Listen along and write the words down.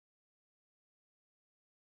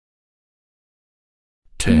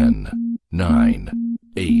10, 9,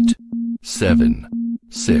 8, 7,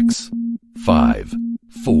 6, 5,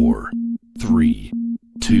 4, 3,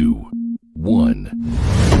 2, 1.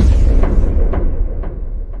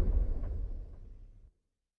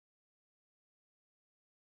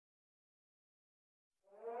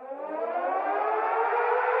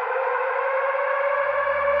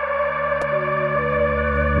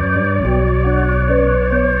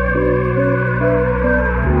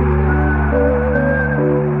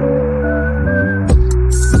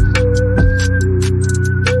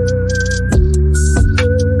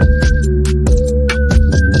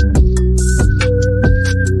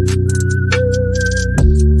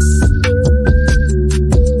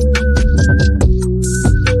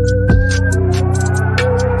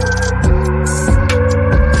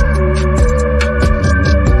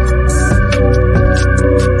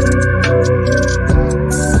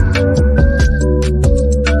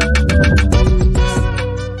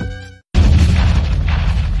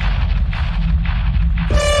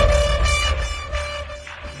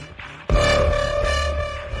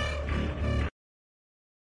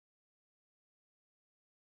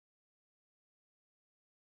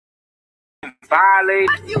 Violate.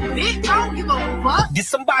 You bitch, I don't give a fuck. Did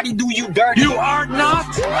somebody do you dirty? You are not.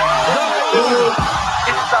 It's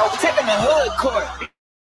so tipping the hood court.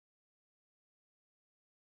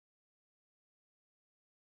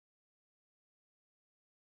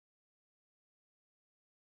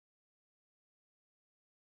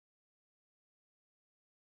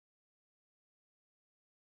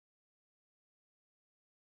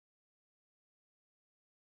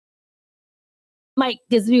 Mike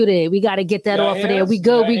is muted. We got to get that off of there. We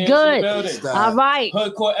good. We good. All right.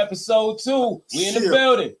 Hood Court episode 2. We in the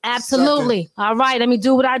building. Absolutely. All right. Let me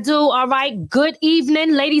do what I do. All right. Good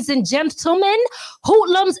evening, ladies and gentlemen,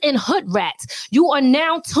 hoodlums and hood rats. You are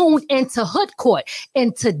now tuned into Hood Court.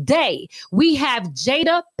 And today we have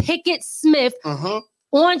Jada Pinkett Smith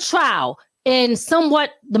on trial in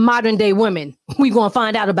somewhat the modern day women. We're going to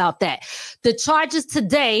find out about that. The charges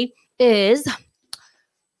today is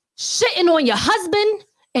shitting on your husband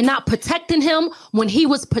and not protecting him when he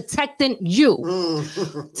was protecting you.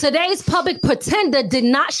 Today's public pretender did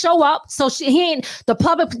not show up, so the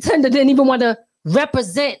public pretender didn't even want to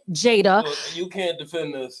represent Jada. Look, you can't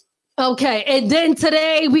defend this. Okay, and then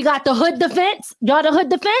today we got the hood defense. Y'all the hood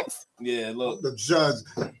defense? Yeah, look. The judge.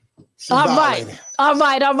 All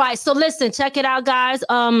right. So listen, check it out, guys.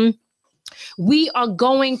 We are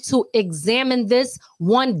going to examine this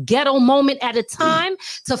one ghetto moment at a time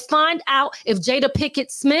to find out if Jada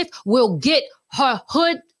Pinkett Smith will get her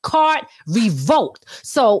hood card revoked.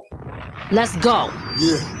 So let's go.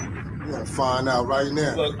 Yeah, we're gonna find out right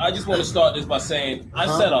now. Look, I just want to start this by saying I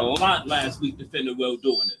said a lot last week defending Will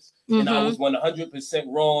doing this. And I was 100%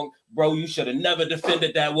 wrong. Bro, you should have never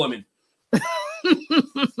defended that woman.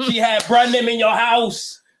 She had Brendan in your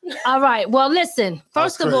house. All right. Well, listen,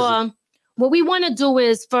 first of all, what we want to do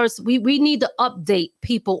is first, we need to update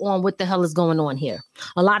people on what the hell is going on here.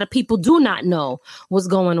 A lot of people do not know what's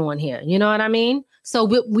going on here. You know what I mean? So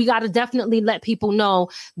we got to definitely let people know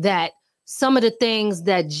that some of the things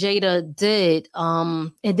that Jada did,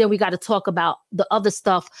 and then we got to talk about the other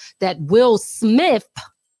stuff that Will Smith,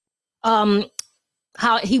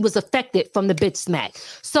 how he was affected from the bitch smack.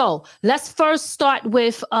 So let's first start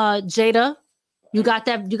with Jada. You got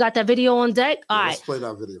that video on deck? All right.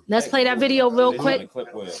 Let's play that video real quick.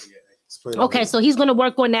 Okay, so he's gonna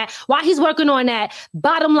work on that. While he's working on that,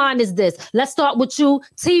 bottom line is this. Let's start with you.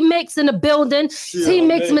 T-Mix in the building.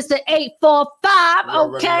 T-Mix, Mr.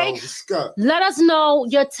 845. Okay. Let us know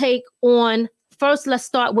your take on first. Let's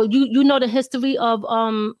start with you. You know the history of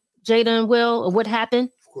Jada and Will, or what happened?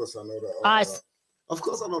 Of course I know that. Of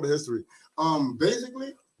course I know the history.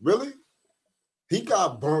 Basically, really, he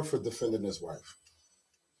got burnt for defending his wife.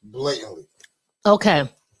 Blatantly. Okay.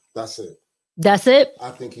 That's it. That's it? I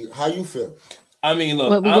think how you feel? I mean,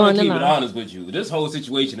 look, I'm gonna keep it honest with you. This whole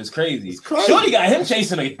situation is crazy. Shorty got him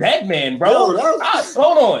chasing a dead man, bro.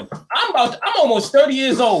 Hold on. I'm almost 30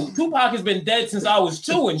 years old. Tupac has been dead since I was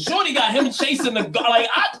 2, and Shorty got him chasing the like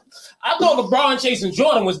I thought LeBron chasing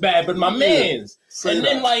Jordan was bad, but my man's. And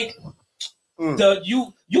then like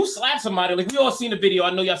you slapped somebody, like we all seen the video. I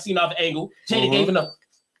know y'all seen off angle. Jada gave him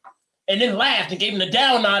and then laughed and gave him the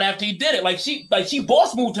down nod after he did it. Like she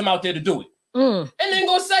boss moved him out there to do it. And then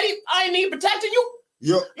go say, I ain't even protecting you.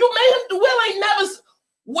 You made him. Will ain't never.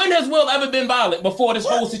 When has Will ever been violent before this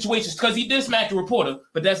whole situation? Because he did smack the reporter,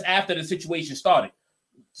 but that's after the situation started.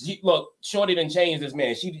 Look, Shorty didn't change this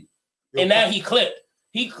man. And now he clipped.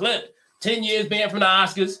 10 years banned from the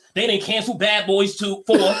Oscars. They didn't cancel Bad Boys 4.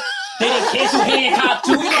 They didn't cancel Hancock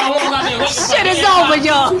too. You know how long I've been waiting for Shit is over,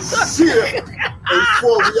 y'all. Shit.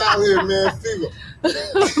 Before we out here, man, fever.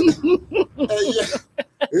 Hey,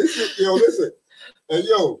 listen. Hey,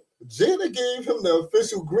 yo, Jada gave him the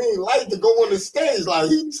official green light to go on the stage. Like,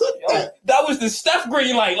 he took that. That was the Steph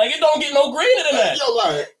green light. Like, it don't get no greener than that. Yo,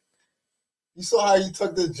 like, you saw how he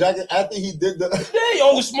took the jacket after he did the... Yeah,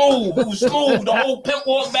 yo, it was smooth. It was smooth. The whole pimp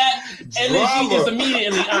walked back, and then she just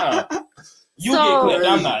immediately, you get clipped.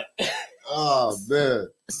 I'm not. Oh, man.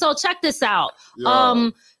 So check this out.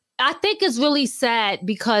 Yo. I think it's really sad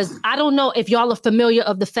because I don't know if y'all are familiar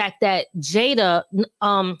of the fact that Jada,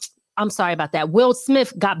 I'm sorry about that, Will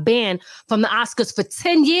Smith got banned from the Oscars for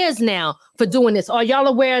 10 years now for doing this. Are y'all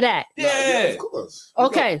aware of that? Yeah. Of course.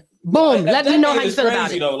 Okay. Boom. Let me know how you feel crazy,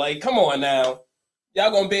 about it. Though. Like, come on now.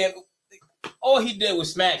 Y'all gonna ban... All he did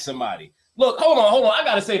was smack somebody. Look, hold on. I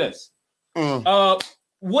gotta say this.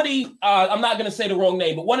 Woody, I'm not gonna say the wrong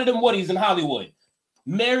name, but one of them Woodies in Hollywood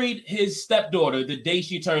married his stepdaughter the day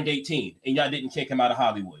she turned 18, and y'all didn't kick him out of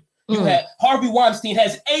Hollywood. You had Harvey Weinstein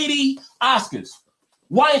has 80 Oscars.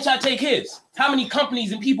 Why didn't y'all take his? How many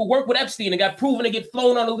companies and people work with Epstein and got proven to get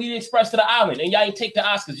flown on the Leading Express to the island, and y'all ain't take the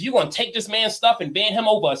Oscars? You gonna take this man's stuff and ban him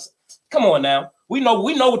over us? Come on now. We know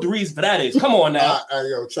what the reason for that is. Come on now.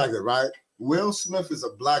 Yo, check it, right? Will Smith is a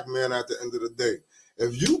black man at the end of the day.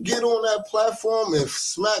 If you get on that platform and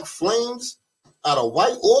smack flames at a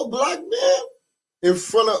white or black man in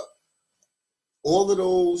front of all of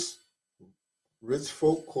those rich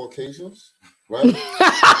folk Caucasians, right?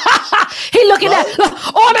 He looking at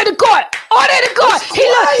order the court.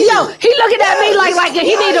 He looking at me like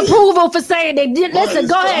he need approval for saying they did. Listen,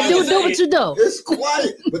 go ahead, do what you do. It's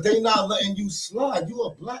quiet, but they not letting you slide. You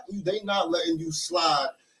a black, they not letting you slide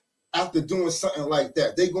after doing something like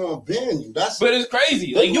that. They gonna ban you. But it's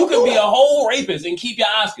crazy. Like, you could be a whole rapist and keep your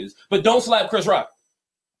Oscars, but don't slap Chris Rock.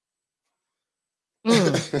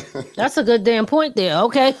 That's a good damn point there.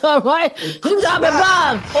 Okay, all right. You got me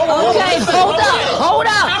wrong. Okay, hold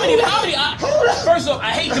up. How many? First off,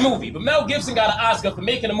 I hate the movie, but Mel Gibson got an Oscar for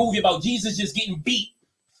making a movie about Jesus just getting beat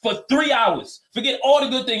for 3 hours. Forget all the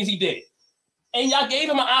good things he did. And y'all gave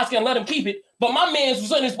him an Oscar and let him keep it. But my man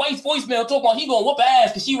was in his wife's voicemail talking about he gonna whoop her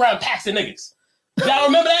ass because she ran packs of niggas. Y'all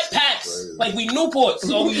remember that? Packs. Like we Newport.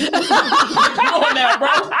 So we come on now, bro.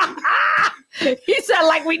 He said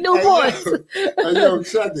like we Newport. Yo,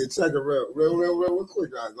 check it real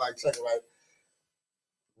quick, guys. Like, check it, right?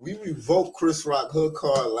 We revoked Chris Rock hood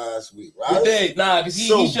card last week, right? We did, because he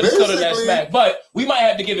should have stood on that smack. But we might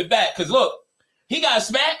have to give it back because look, he got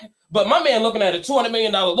smacked. But my man looking at a $200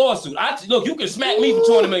 million lawsuit. Look, you can smack me for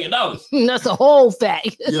 $200 million. That's a whole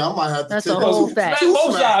fact. Yeah, I might have to That's take a whole fact. Smack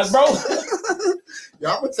both sides, bro.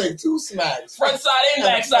 Yeah, I'm gonna take 2 smacks. Front side and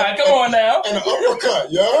back side. Come on now. And an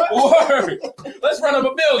uppercut, yo. Word. Let's run up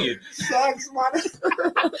 $1 billion. Smacks, man.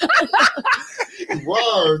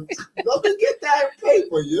 Word. Let me get that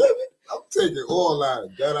paper, you hear me? I'm taking all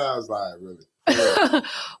that. That I was like, really. Yeah.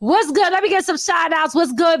 What's good? Let me get some shout outs.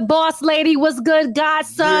 What's good, boss lady? What's good,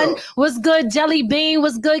 godson? Yeah. What's good, Jelly Bean?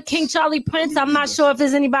 What's good, King Charlie Prince? I'm not sure if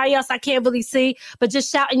there's anybody else I can't really see, but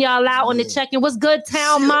just shouting y'all out on the check-in. What's good,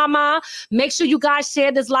 Town Mama? Make sure you guys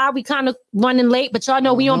share this live. We kind of running late, but y'all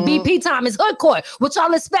know we on BP time. It's hood court. What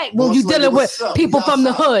y'all expect when you dealing with people from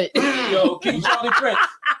the hood? Yo, King Charlie Prince,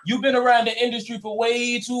 you've been around the industry for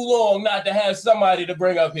way too long not to have somebody to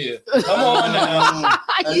bring up here. Come on now.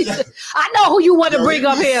 I know who you want to bring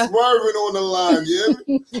up here. Swerving on the line,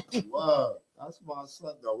 yeah. Wow, that's my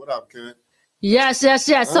son though. What up, Ken? Yes.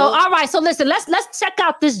 So, all right. So, listen. Let's check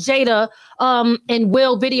out this Jada and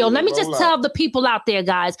Will video. Let me just tell the people out there,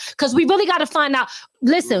 guys, because we really got to find out.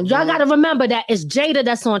 Listen, y'all got to remember that it's Jada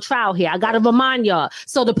that's on trial here. I got to remind y'all.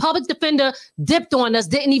 So the public defender dipped on us,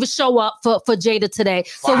 didn't even show up for Jada today.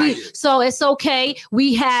 So it's okay.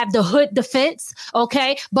 We have the hood defense,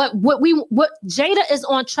 okay? But what Jada is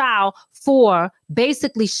on trial for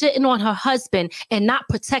basically shitting on her husband and not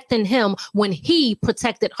protecting him when he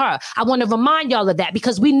protected her. I want to remind y'all of that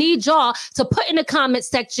because we need y'all to put in the comment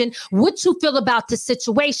section what you feel about this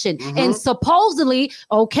situation. And supposedly,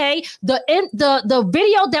 okay, the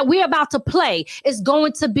video that we're about to play is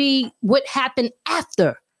going to be what happened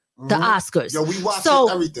after the Oscars. Yo, we watching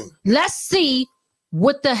everything. Let's see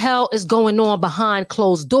what the hell is going on behind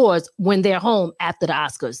closed doors when they're home after the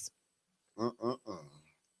Oscars.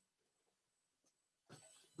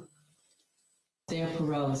 Sarah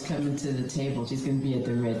Perot is coming to the table. She's going to be at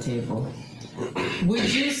the red table.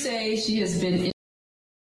 Would you say she has been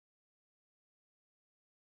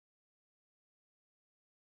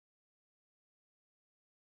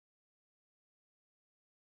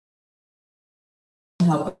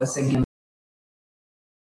help us again?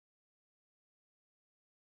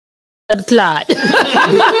 Clyde.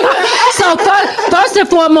 So first and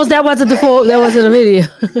foremost, that wasn't a video.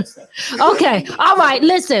 Okay, all right.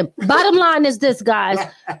 Listen, bottom line is this, guys.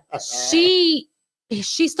 She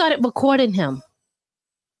started recording him.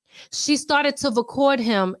 She started to record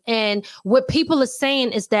him, and what people are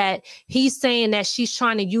saying is that he's saying that she's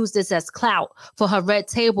trying to use this as clout for her red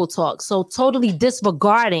table talk. So totally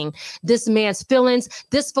disregarding this man's feelings,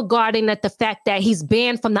 disregarding that the fact that he's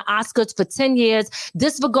banned from the Oscars for 10 years,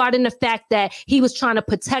 disregarding the fact that he was trying to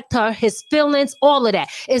protect her, his feelings, all of that.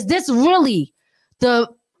 Is this really the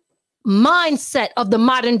mindset of the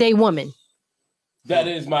modern day woman? That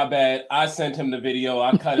is my bad. I sent him the video.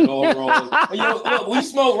 I cut it all wrong. Yo, look, we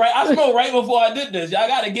smoked right. I smoked right before I did this. Y'all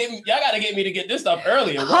gotta get me to get this stuff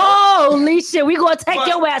earlier. Bro. Holy shit! We gonna take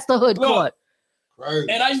your ass to hood court. Right.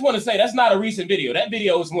 And I just want to say that's not a recent video. That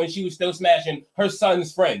video was when she was still smashing her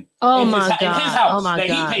son's friend. Oh in my his, god! In his house oh my that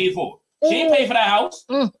god! He paid for. She didn't pay for that house.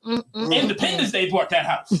 Independence Day bought that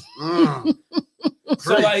house.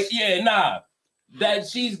 So like, yeah, nah, that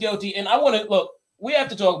she's guilty. And I want to look. We have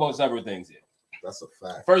to talk about several things here. That's a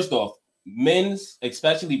fact. First off, men's,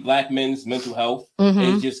 especially black men's mental health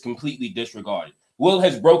is just completely disregarded. Will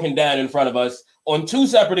has broken down in front of us on 2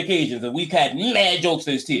 separate occasions, and we've had mad jokes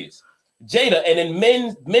to his tears. Jada, and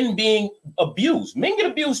then men being abused. Men get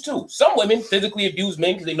abused too. Some women physically abuse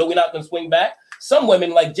men because they know we're not going to swing back. Some women,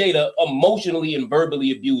 like Jada, emotionally and verbally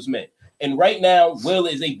abuse men. And right now, Will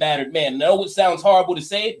is a battered man. I know it sounds horrible to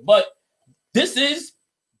say it, but this is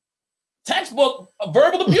textbook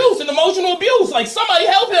verbal abuse and emotional abuse. Like, somebody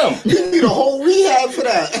help him. You need a whole rehab for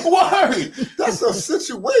that. Word. That's a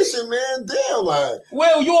situation, man. Damn, like.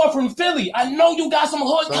 Well, you are from Philly. I know you got some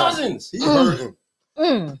hood cousins. He hurting.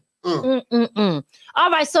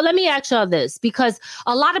 All right, so let me ask y'all this, because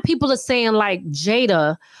a lot of people are saying like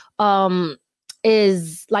Jada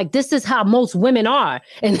is like, this is how most women are,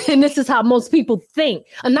 and this is how most people think.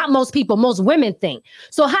 And not most people, most women think.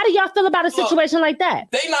 So how do y'all feel about a situation like that?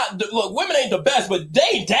 They not look, women ain't the best, but they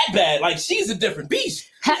ain't that bad. Like, she's a different beast.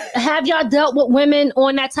 Have y'all dealt with women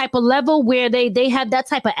on that type of level where they have that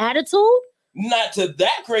type of attitude? Not to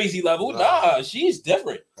that crazy level. Nah, she's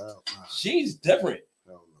different. She's different.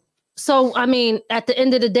 So, I mean, at the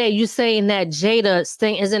end of the day, you're saying that Jada's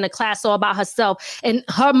thing is in a class all about herself, and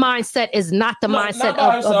her mindset is not the mindset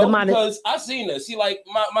of the mindset. Because I've seen this. See, like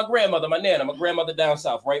my grandmother, my nana, my grandmother down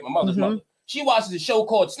south, right? My mother's mother. She watches a show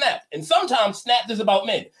called Snapped, and sometimes Snapped is about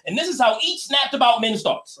men. And this is how each Snapped about men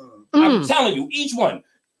starts. I'm telling you, each one.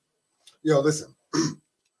 Yo, listen.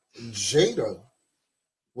 Jada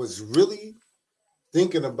was really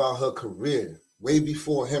thinking about her career way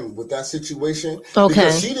before him with that situation. Okay.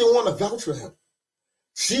 Because she didn't want to vouch for him.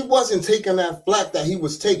 She wasn't taking that flack that he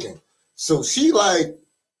was taking. So she, like,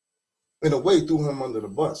 in a way, threw him under the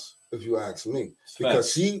bus, if you ask me.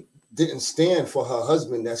 Because she didn't stand for her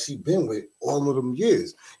husband that she been with all of them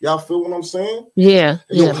years. Y'all feel what I'm saying? Yeah.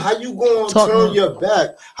 Yo, how you gonna turn your back?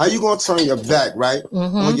 How you gonna turn your back, right,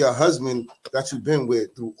 on your husband that you've been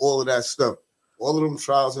with through all of that stuff, all of them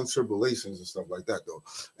trials and tribulations and stuff like that, though?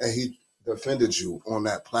 And he defended you on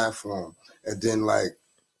that platform, and then like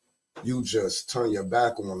you just turn your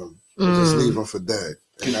back on him and just leave him for dead.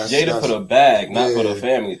 Jada for the bag, not for the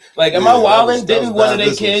family. Like, am I wilding? Didn't one of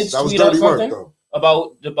their kids tweet out something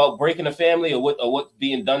about breaking the family, or what's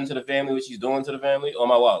being done to the family, what she's doing to the family? Or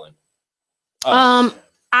am I wilding?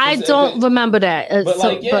 I don't remember that. But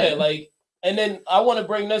like, and then I want to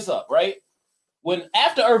bring this up, right? When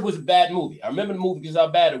After Earth was a bad movie, I remember the movie because how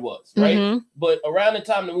bad it was, right? But around the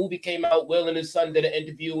time the movie came out, Will and his son did an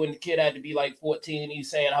interview, and the kid had to be like 14, and he's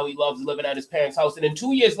saying how he loves living at his parents' house. And then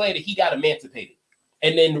 2 years later, he got emancipated.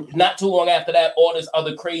 And then not too long after that, all this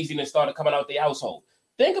other craziness started coming out their household.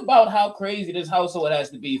 Think about how crazy this household has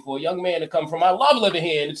to be for a young man to come from, I love living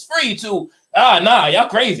here, and it's free, to, nah, y'all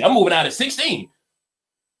crazy. I'm moving out at 16.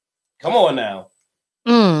 Come on now.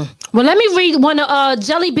 Well, let me read one of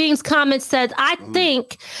Jelly Bean's comments. Says, I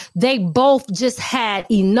think they both just had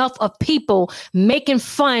enough of people making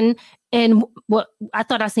fun, and what I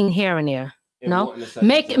thought I seen hair in there. No,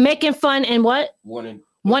 making fun and what?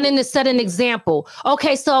 Wanting to set an example.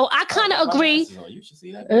 Okay, so I kind of agree. You should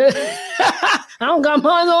see that. I don't got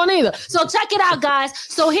mine on either. So check it out, guys.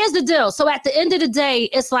 So here's the deal. So at the end of the day,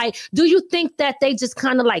 it's like, do you think that they just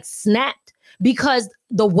kind of like snapped because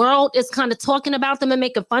the world is kind of talking about them and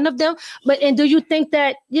making fun of them? And do you think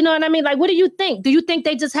that, you know what I mean? Like, what do you think? Do you think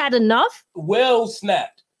they just had enough? Will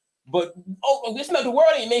snapped. But it's not, the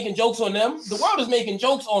world ain't making jokes on them. The world is making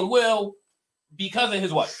jokes on Will because of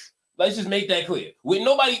his wife. Let's just make that clear. With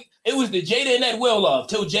nobody, it was the Jada and that Will love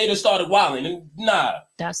till Jada started wilding. And nah.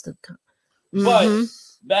 That's the But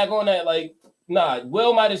back on that, like, Nah,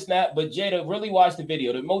 Will might have snapped, but Jada really watched the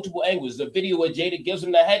video. The multiple angles. The video where Jada gives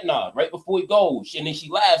him the head nod right before he goes, and then she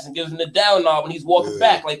laughs and gives him the down nod when he's walking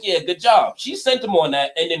back. Like, yeah, good job. She sent him on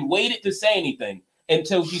that and then waited to say anything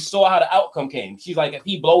until she saw how the outcome came. She's like, if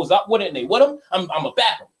he blows up with it and they with him, I'm a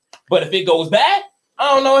back him. But if it goes bad,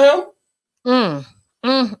 I don't know him.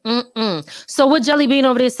 So what Jelly Bean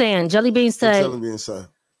over there saying? Jelly Bean said. Jelly Bean said.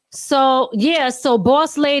 So yeah, so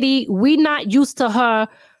boss lady, we not used to her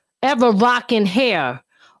ever rocking hair.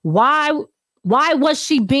 Why was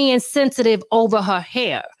she being sensitive over her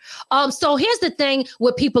hair? So here's the thing,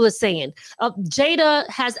 what people are saying. Jada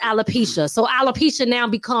has alopecia. So alopecia now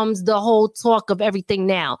becomes the whole talk of everything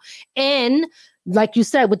now. And like you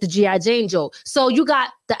said, with the G.I. Jane joke. So you got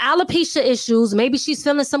the alopecia issues. Maybe she's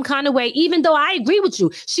feeling some kind of way, even though I agree with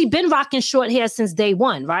you. She's been rocking short hair since day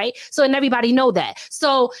one, right? So, and everybody know that.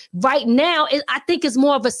 So right now, I think it's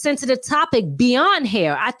more of a sensitive topic beyond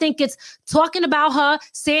hair. I think it's talking about her,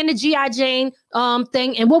 saying the G.I. Jane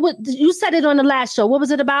thing. And you said it on the last show. What was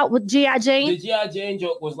it about with G.I. Jane? The G.I. Jane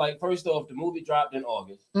joke was like, first off, the movie dropped in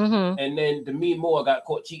August. And then Demi Moore got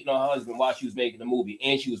caught cheating on her husband while she was making the movie.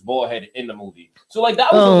 And she was bald-headed in the movie. So like,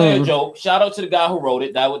 that was a fair joke. Shout out to the guy who wrote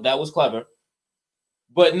it. That was clever.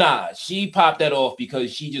 But nah, she popped that off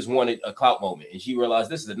because she just wanted a clout moment. And she realized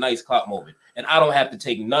this is a nice clout moment. And I don't have to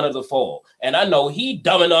take none of the fall. And I know he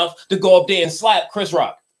dumb enough to go up there and slap Chris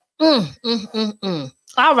Rock. All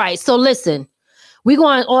right. So listen, we're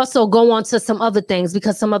going to also go on to some other things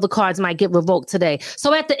because some other cards might get revoked today.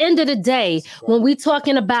 So at the end of the day, when we're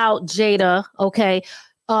talking about Jada, okay,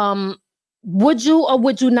 would you or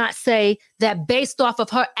would you not say that based off of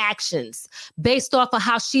her actions, based off of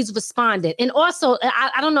how she's responded? And also,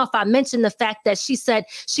 I don't know if I mentioned the fact that she said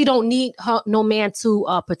she don't need no man to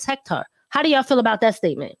protect her. How do y'all feel about that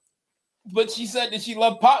statement? But she said that she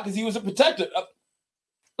loved Pac because he was a protector.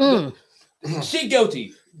 She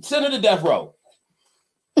guilty. Send her to death row.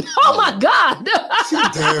 Oh my God! She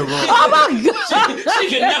damn wrong. Oh my God! She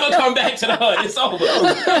can never come back to the hood. It's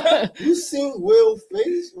over. You seen Will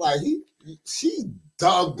face? Like she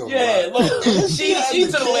dogged him. Yeah, like, look, she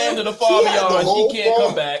to the land of the farmyard. She can't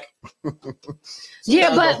come back.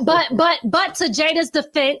 Yeah, but to Jada's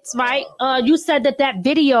defense, right? You said that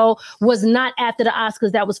video was not after the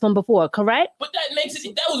Oscars. That was from before, correct? But that makes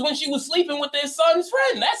it. That was when she was sleeping with their son's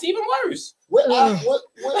friend. That's even worse. What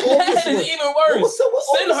That is even worse.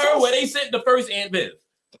 Send her where they sent the first Aunt Viv.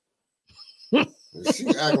 She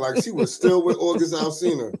act like she was still with August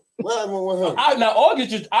Alsina. What happened with her? Now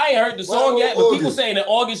August, I ain't heard the song yet, but people saying that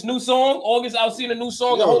August Alsina new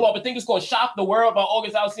song. Hold up, I think it's called "Shock the World" by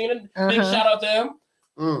August Alsina. Big shout out to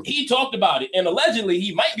him. He talked about it, and allegedly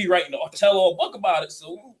he might be writing a tell-all book about it.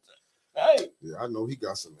 So, hey, yeah, I know he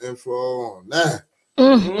got some info on that.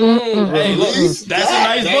 Hey, look, that's a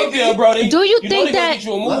nice book there, bro. Do you think that? I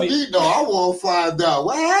want to find out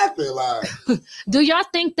what happened. Like, do y'all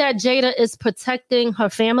think that Jada is protecting her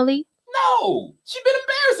family? No, she been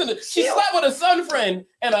embarrassing. She slept with a son friend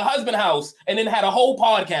and a husband house, and then had a whole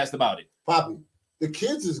podcast about it. Poppy, the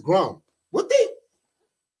kids is grown. What they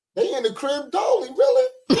in the crib, dolly, really?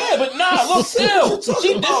 Yeah, but nah, look, still,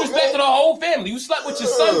 she disrespected her whole family. You slept with your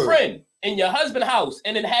son friend in your husband house,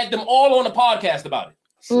 and then had them all on a podcast about it.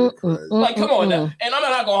 Like, come on now. And I'm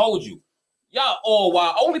not gonna hold you. Y'all all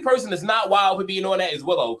wild. Only person that's not wild for being on that is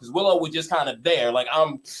Willow, because Willow was just kind of there. Like,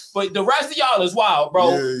 but the rest of y'all is wild, bro.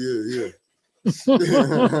 Yeah.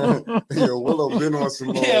 Yeah, Willow been on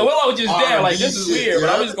some. Yeah, Willow just there. Like, this is weird, but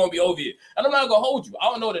I'm just gonna be over here. And I'm not gonna hold you. I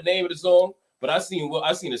don't know the name of the song, but I seen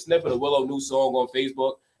a snippet of Willow new song on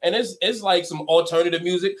Facebook, and it's like some alternative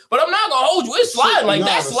music. But I'm not gonna hold you. It's sliding like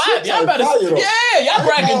that slide. Y'all better, y'all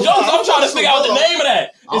cracking jokes. I'm trying to figure out the name of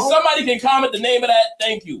that. If somebody can comment the name of that,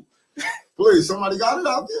 thank you. Please, somebody got it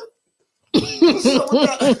out there.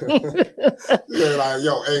 Yeah, like,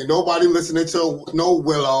 yo, ain't nobody listening to no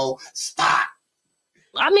Willow. Stop.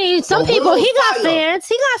 I mean, some people, he got fans.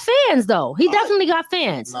 He got fans, though. He definitely got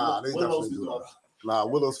fans. Nah, they definitely do. Nah,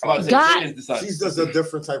 Willow's fire. She's just a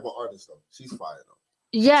different type of artist, though. She's fire, though.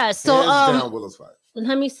 Yeah, so down, Willow's fire.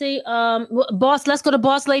 Let me see. Boss, let's go to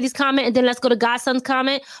Boss Lady's comment, and then let's go to Godson's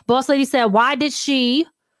comment. Boss Lady said, why did she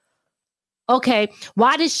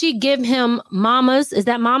give him mama's? Is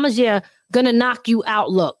that mama's? Yeah, gonna knock you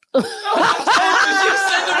out look.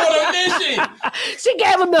 She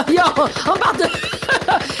gave him the I'm about to.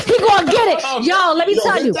 He gonna get it, yo. Let me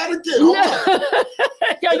tell you.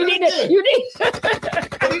 Yo, you need it.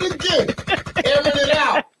 Get it again. Airing it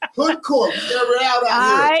out. Hood court. Air it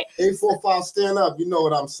out here. 845 stand up. You know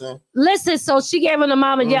what I'm saying. Listen, so she gave him the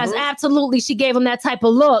mama. Yes, absolutely. She gave him that type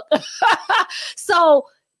of look. So.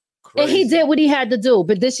 And he did what he had to do.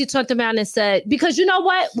 But then she turned around and said, because you know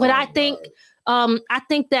what? What I think, I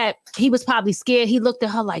think that he was probably scared. He looked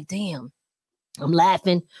at her like, damn, I'm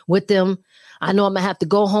laughing with them. I know I'm gonna have to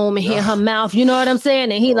go home and hear her mouth. You know what I'm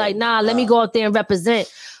saying? And he like, nah, let me go out there and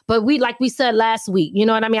represent. But like we said last week, you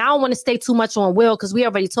know what I mean? I don't want to stay too much on Will because we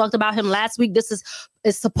already talked about him last week. This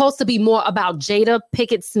is supposed to be more about Jada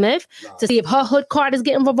Pinkett Smith to see if her hood card is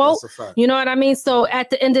getting revoked. You know what I mean? So at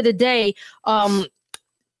the end of the day,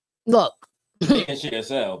 look. And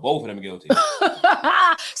CSL, both of them guilty.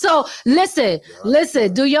 So listen.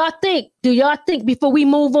 Do y'all think before we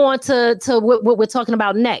move on to what we're talking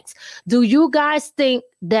about next, do you guys think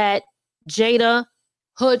that Jada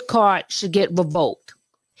hood card should get revoked?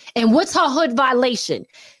 And what's her hood violation?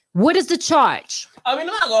 What is the charge? I mean,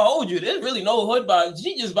 I'm not gonna hold you. There's really no hood violation.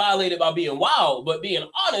 She just violated by being wild, but being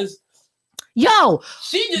honest. Yo,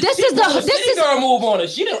 this is girl move on her.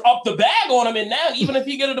 She didn't up the bag on him, and now even if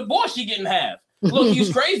he get a divorce, she getting half. Look,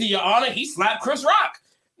 he's crazy, Your Honor. He slapped Chris Rock.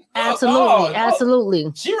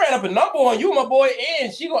 Absolutely. She ran up a number on you, my boy,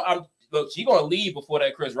 and she gonna leave before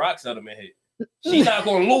that Chris Rock settlement hit. She's not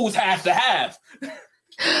gonna lose half to half.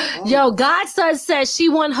 Yo, Godson says she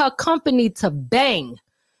want her company to bang.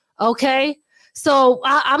 Okay. So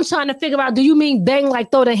I'm trying to figure out, do you mean bang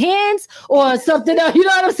like throw the hands or something else? You know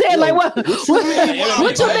what I'm saying? Like what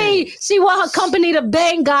you mean? She want her company to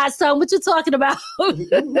bang, Godson. What you talking about?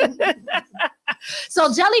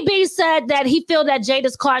 So Jelly Bean said that he feel that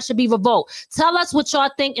Jada's card should be revoked. Tell us what y'all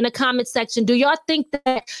think in the comment section. Do y'all think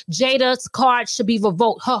that Jada's card should be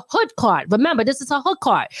revoked? Her hood card. Remember, this is her hood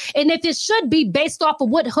card. And if it should be based off of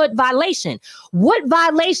what hood violation? What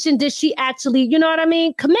violation did she actually, you know what I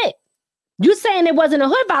mean, commit? You saying it wasn't a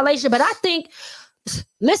hood violation, but I think,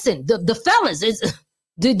 listen, the fellas is.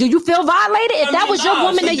 Do you feel violated? If that was your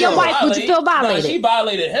woman or your wife, would you feel violated? She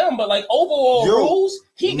violated him, but like overall rules,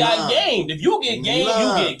 he got gamed. If you get gamed,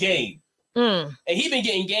 you get gamed. And he been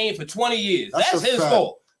getting gamed for 20 years. That's his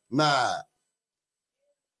fault. This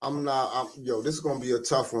is gonna be a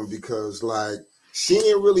tough one because like she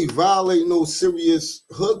ain't really violate no serious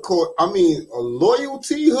hood code. I mean, a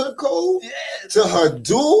loyalty hood code to her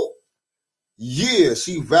dude. Yeah,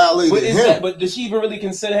 she violated him. But does she even really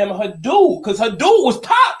consider him her dude? Because her dude was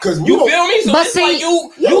Pop. Because you feel me? So it's like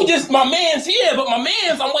you just my man's here, but my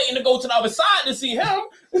man's I'm waiting to go to the other side to see him.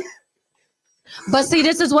 But see,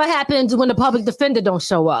 this is what happens when the public defender don't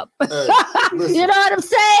show up. Hey, listen, you know what I'm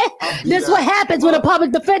saying? This is what happens when the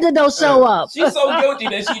public defender don't show up. She's so guilty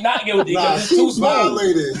that she's not guilty because it's too small. She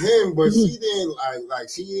violated him, but she didn't like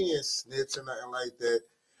she didn't snitch or nothing like that.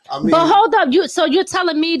 I mean, but hold up, you're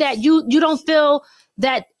telling me that you don't feel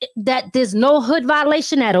that there's no hood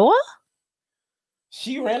violation at all?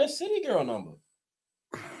 She ran a city girl number,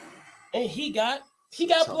 and he got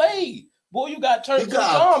played. Boy, you got turned to the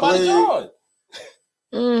John by the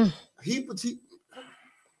John.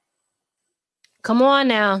 Come on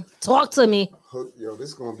now, talk to me. Yo, this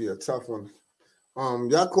is gonna be a tough one.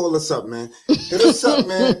 Y'all call us up, man. Hit us up,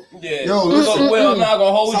 man. Yeah. Yo, listen. Well, I'm not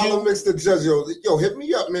gonna hold you. Mix the judge, yo, hit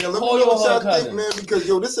me up, man. Let me know what y'all think, man, because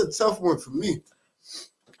this is a tough one for me.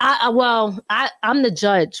 I'm the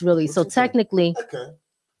judge, really. So technically,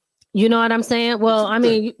 you know what I'm saying? Well, I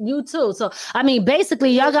mean, you too. So I mean,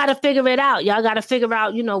 basically, y'all got to figure it out. Y'all got to figure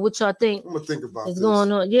out, what y'all think. I'm gonna think about is going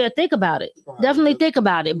on. Yeah, think about it. Definitely think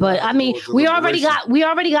about it. But I mean, we already got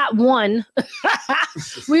one.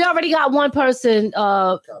 We already got one person.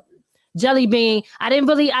 Jelly Bean. I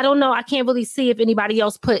don't know. I can't really see if anybody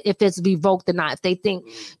else put if it's revoked or not. If they think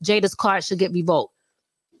Jada's card should get revoked.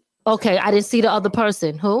 Okay, I didn't see the other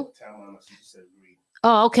person. Who?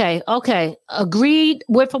 Oh, okay. Agreed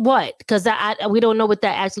with what? Because we don't know what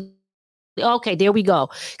that actually. Okay, there we go.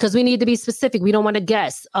 Because we need to be specific. We don't want to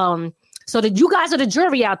guess. So that you guys are the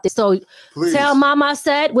jury out there. So tell Mama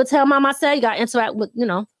said. What tell Mama said? You got to interact with.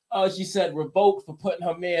 She said revoked for putting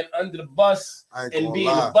her man under the bus and being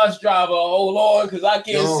the bus driver. Hold on, because I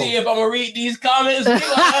can't see if I'm gonna read these comments. I'm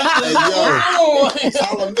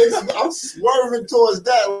swerving towards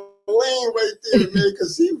that lane right there, man,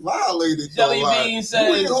 because he violated. Jelly Bean says,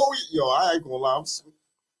 I ain't gonna lie.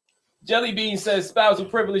 Jelly Bean says spousal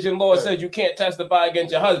privilege and law says you can't testify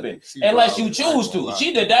against your husband unless you choose to.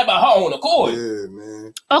 She did that by her own accord. Yeah,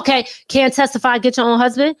 man. Okay, can't testify against your own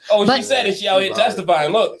husband? She said it. She out here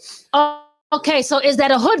testifying. Look. Okay, so is that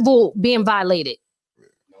a hood rule being violated?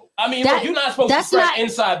 I mean, look, you're not supposed to spread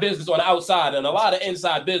inside business on the outside, and a lot of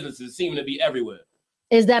inside businesses seem to be everywhere.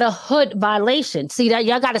 Is that a hood violation? See that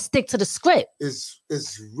y'all got to stick to the script. It's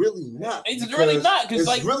really not. It's really not because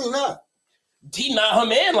really not. He not her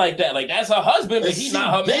man like that. Like that's her husband, but he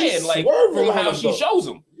not her man. Like from how she shows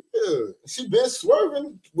him. Yeah, Yeah, she been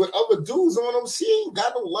swerving with other dudes on him. She ain't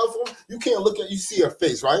got no love for him. You can't look at. You see her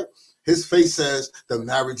face, right? His face says the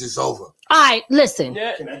marriage is over. All right, listen.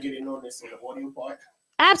 Yeah. Can I get in on this in the audio part?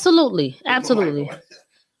 Absolutely.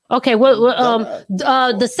 Okay,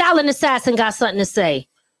 the silent assassin got something to say.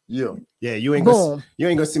 Yeah, you ain't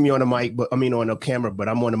gonna see me on the mic, but I mean on the camera, but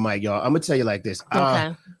I'm on the mic, y'all. I'm gonna tell you like this.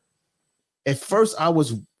 Okay. At first, I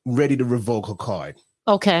was ready to revoke her card.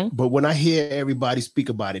 Okay. But when I hear everybody speak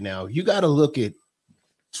about it now, you got to look at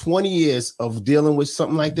 20 years of dealing with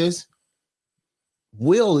something like this.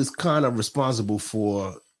 Will is kind of responsible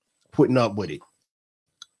for putting up with it.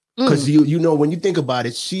 Because you know, when you think about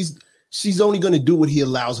it, she's only going to do what he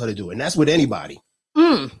allows her to do. And that's with anybody.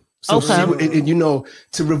 So and you know,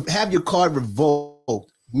 to have your card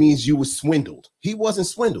revoked means you were swindled. He wasn't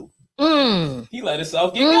swindled. He let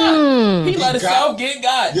himself get got. He let himself get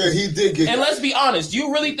got. Yeah, he did get got. And let's be honest,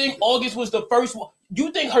 you really think August was the first one?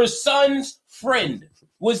 You think her son's friend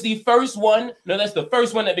was the first one? No, that's the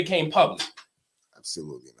first one that became public.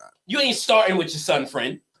 Absolutely not. You ain't starting with your son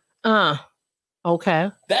friend. Okay.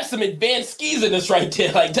 That's some advanced skeezing right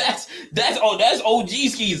there. Like that's OG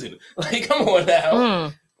skeezing. Like, come on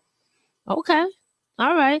now. Okay.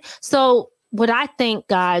 All right. So what I think,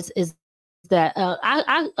 guys, is that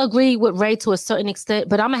I agree with Ray to a certain extent,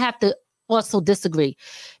 but I'm gonna have to also disagree.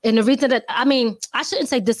 And the reason that I shouldn't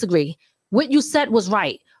say disagree. What you said was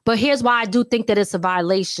right, but here's why I do think that it's a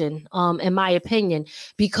violation, in my opinion,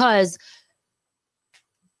 because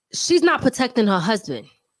she's not protecting her husband,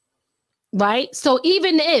 right? So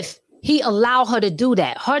even if he allowed her to do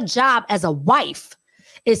that, her job as a wife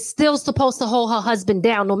is still supposed to hold her husband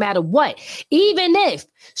down no matter what. Even if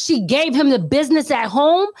she gave him the business at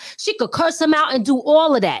home, she could curse him out and do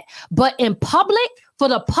all of that. But in public, for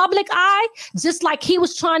the public eye, just like he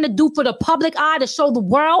was trying to do for the public eye to show the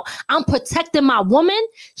world, I'm protecting my woman,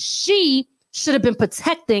 she should have been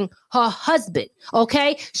protecting her husband,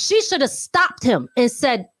 okay? She should have stopped him and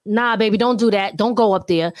said, nah, baby, don't do that. Don't go up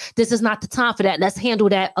there. This is not the time for that. Let's handle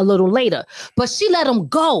that a little later. But she let him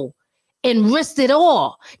go and risked it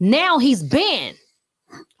all. Now he's banned.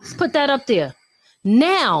 Let's put that up there.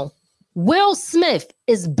 Now, Will Smith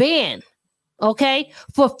is banned, okay,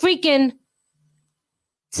 for freaking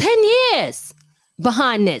 10 years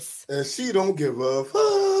behind this. And she don't give up.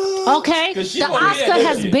 Okay, the Oscar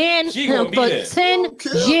has banned him for 10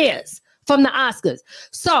 years from the Oscars.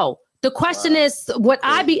 So the question is, what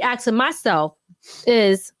I be asking myself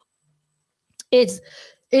is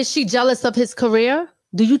she jealous of his career?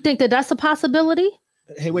 Do you think that that's a possibility?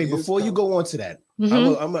 Hey, wait, before you go on to that,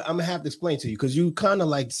 I'm gonna have to explain to you, because you kind of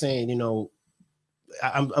like saying, you know,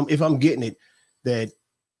 if I'm getting it, that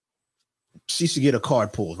she should get a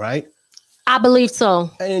card pulled, right? I believe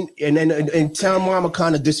so. And Town Mama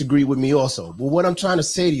kind of disagree with me also. But what I'm trying to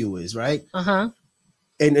say to you is, right?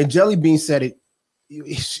 And Jelly Bean said it.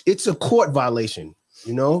 It's a court violation,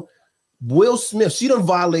 you know. Will Smith, she done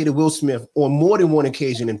violated Will Smith on more than one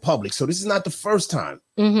occasion in public. So this is not the first time.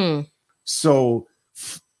 So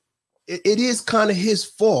it is kind of his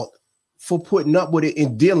fault for putting up with it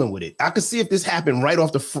and dealing with it. I could see if this happened right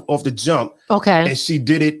off the jump. Okay. And she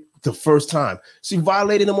did it the first time. She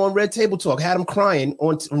violated him on Red Table Talk, had him crying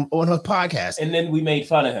on her podcast. And then we made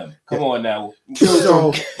fun of him. Come on now.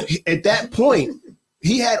 So at that point,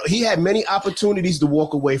 he had many opportunities to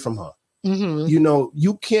walk away from her. You know,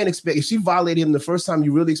 you can't expect, if she violated him the first time,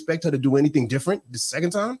 you really expect her to do anything different the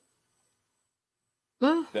second time?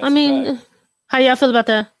 Well, I mean, how y'all feel about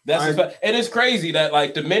that? And it's crazy that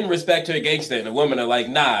like the men respect her gangster and the women are like,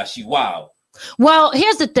 nah, she wild. Well,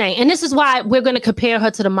 here's the thing, and this is why we're going to compare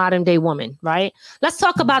her to the modern day woman, right? Let's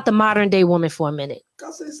talk about the modern day woman for a minute. Can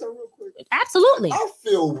I say something real quick? Absolutely. I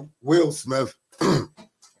feel Will Smith.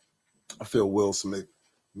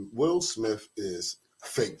 Will Smith is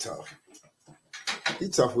fake tough. He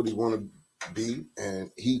tough what he want to be, and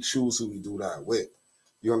he choose who he do that with.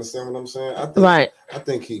 You understand what I'm saying? I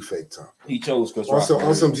think he fake tough. He chose Chris Rock.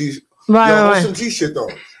 On some G, on some G shit though.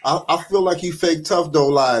 I feel like he fake tough though.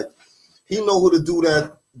 Like he know who to do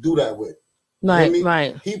that with.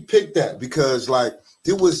 Right. He picked that because like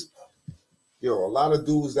there was, a lot of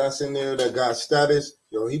dudes that's in there that got status.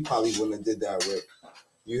 He probably wouldn't have did that with.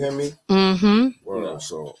 You hear me? Well,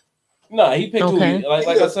 so. No, he picked who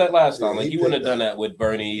like I said last time. Like he wouldn't have done that with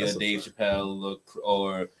Bernie or Dave Chappelle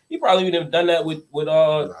or he probably wouldn't have done that with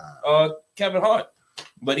Kevin Hart.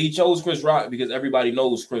 But he chose Chris Rock because everybody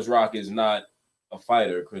knows Chris Rock is not a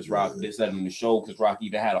fighter. Chris Rock, they said on the show, Chris Rock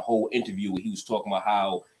even had a whole interview where he was talking about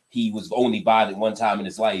how he was only violent one time in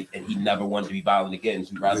his life and he never wanted to be violent again.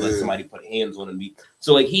 So he'd rather let somebody put hands on him.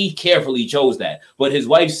 So like he carefully chose that. But his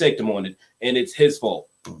wife sicked him on it, and it's his fault.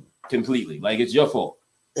 completely. Like it's your fault.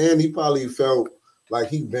 And he probably felt like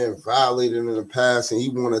he'd been violated in the past, and he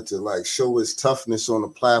wanted to like show his toughness on the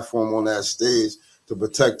platform on that stage to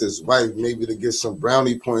protect his wife, maybe to get some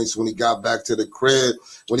brownie points when he got back to the crib.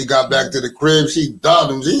 When he got back to the crib, she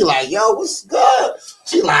dubbed him. She like, yo, what's good?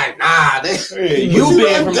 She like, nah, you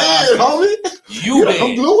been from the homie. You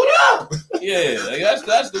been blew it up. Yeah, like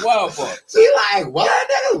that's the wild part. She like, what?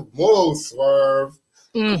 That more swerve.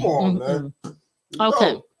 Come on, man.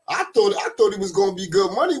 Okay. Yo, I thought he was gonna be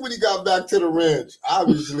good money when he got back to the ranch.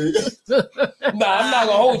 Obviously. Nah, I'm not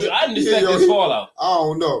gonna hold you. I didn't expect this fallout. I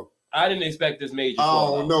don't know. I didn't expect this major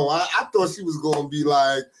fallout. I don't know. I thought she was gonna be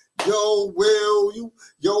like, yo, Will,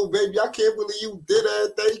 yo, baby, I can't believe you did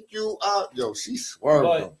that. Thank you. Yo, she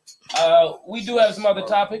swerved. We do have some other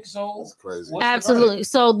topics, so that's crazy. Absolutely.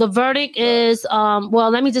 So the verdict is, well,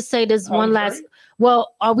 let me just say this one last.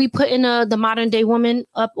 Well, are we putting the modern day woman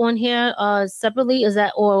up on here separately? Is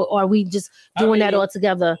that, or are we just doing that all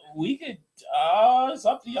together? We could. It's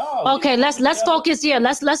up to y'all. Okay, let's focus here.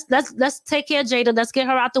 Let's take care of Jada. Let's get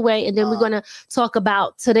her out the way, and then we're gonna talk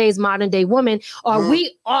about today's modern day woman. Are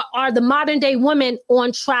the modern day women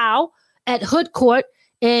on trial at Hood Court?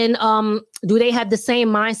 And do they have the same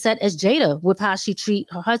mindset as Jada with how she treat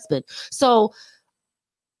her husband? So,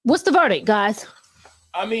 what's the verdict, guys?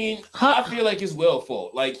 I mean, I feel like it's Will's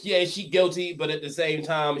fault. Like, yeah, she guilty, but at the same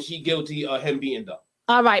time, she guilty of him being dumb.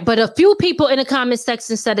 All right, but a few people in the comment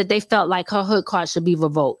section said that they felt like her hood card should be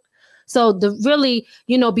revoked. So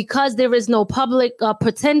because there is no public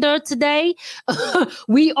pretender today,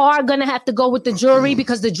 we are going to have to go with the jury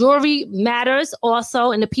because the jury matters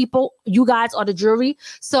also. And the people, you guys are the jury.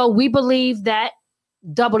 So we believe that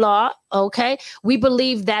double R, okay? We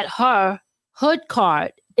believe that her hood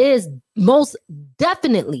card is most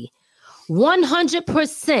definitely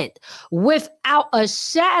 100% without a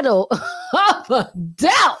shadow of a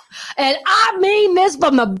doubt. And I mean this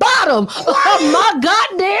from the bottom of my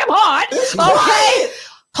goddamn heart. Okay.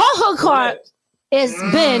 Her hood card has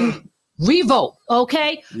been revoked.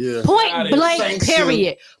 Okay. Yeah. Point blank,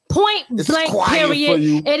 period. Point blank,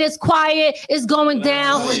 period. It is quiet. It's going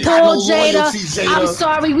down. Poor Jada. I'm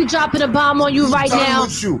sorry. We dropping a bomb on you right now.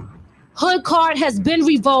 Hood card has been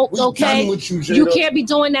revoked, okay? You can't be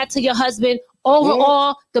doing that to your husband.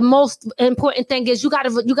 Overall, the most important thing is you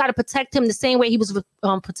gotta protect him the same way he was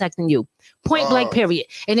protecting you. Point blank, period.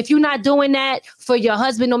 And if you're not doing that for your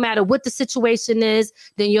husband, no matter what the situation is,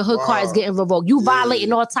 then your hood card is getting revoked. You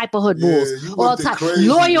violating all type of hood rules. All type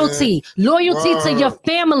loyalty. Man. Loyalty to your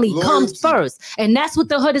family comes first. And that's what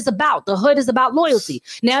the hood is about. The hood is about loyalty.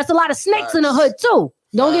 Now, there's a lot of snakes in the hood too.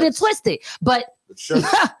 Don't get it twisted. But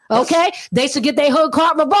okay, they should get their hood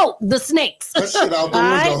card revoked. The snakes. That shit out the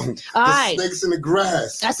window. All right. Snakes in the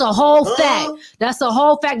grass. That's a whole fact. That's a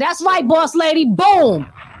whole fact. That's right, boss lady.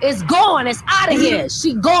 Boom. It's gone. It's out of here.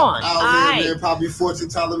 She gone. Out here, man. Probably fortune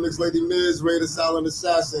teller, mixed lady Miz, Ray the Silent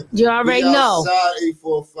Assassin. You already know.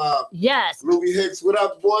 845. Yes. Louis Hicks, what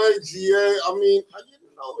up, boy? GA. I mean,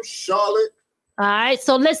 Charlotte. All right.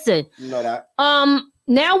 So listen. You know that.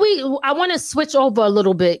 Now I want to switch over a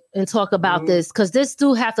little bit and talk about this because this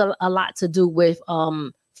do have a lot to do with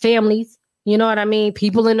families. You know what I mean?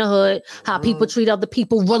 People in the hood, how people treat other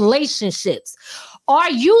people, relationships.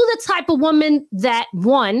 Are you the type of woman that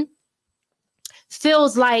one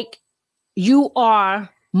feels like you are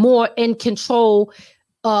more in control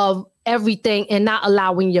of everything and not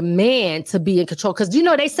allowing your man to be in control? Because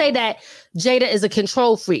they say that Jada is a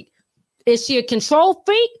control freak. Is she a control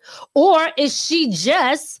freak or is she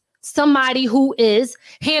just somebody who is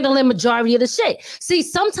handling majority of the shit? See,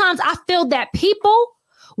 sometimes I feel that people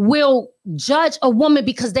will judge a woman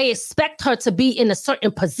because they expect her to be in a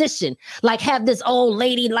certain position, like have this old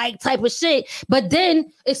lady like type of shit, but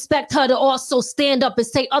then expect her to also stand up and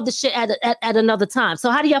say other shit at another time.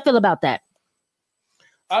 So how do y'all feel about that?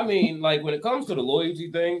 I mean, like when it comes to the loyalty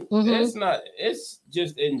thing, it's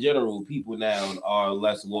just in general, people now are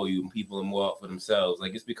less loyal and people are more out for themselves.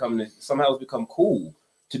 Like it's become cool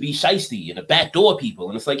to be shiesty and to backdoor people.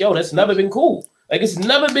 And it's like, yo, that's never been cool. Like it's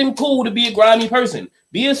never been cool to be a grimy person.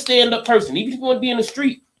 Be a stand-up person. Even if you want to be in the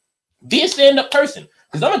street, be a stand-up person.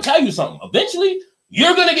 Because I'm going to tell you something. Eventually,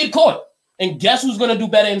 you're going to get caught. And guess who's going to do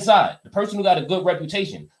better inside? The person who got a good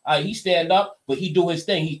reputation. He stand up, but he do his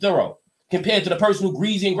thing. He thorough. Compared to the person who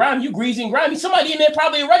greasy and grimy, you greasy and grimy. Somebody in there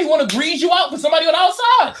probably already want to grease you out for somebody on the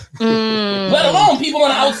outside. Let alone people on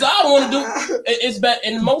the outside want to do. It's bad,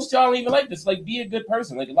 and most y'all don't even like this. Like, be a good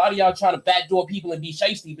person. Like a lot of y'all trying to backdoor people and be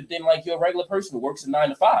shiesty, but then like you're a regular person who works at 9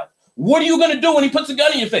 to 5. What are you gonna do when he puts a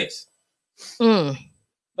gun in your face? Like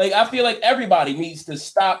Like, I feel like everybody needs to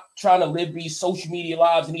stop trying to live these social media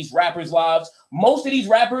lives and these rappers' lives. Most of these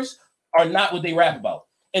rappers are not what they rap about.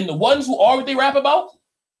 And the ones who are what they rap about,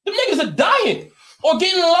 them niggas are dying or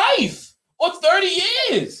getting life or 30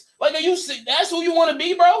 years. Like, that's who you want to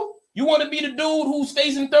be, bro? You want to be the dude who's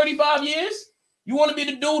facing 35 years? You want to be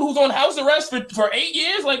the dude who's on house arrest for 8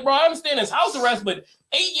 years? Like, bro, I understand it's house arrest, but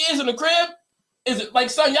 8 years in the crib? Is it like,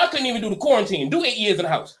 son, y'all couldn't even do the quarantine. Do 8 years in the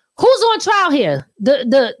house. Who's on trial here? The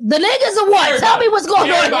niggas or what? Tell me what's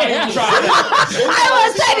going on here. I don't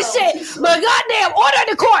want to say the shit, but goddamn, order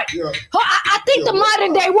the court. Yeah. I think the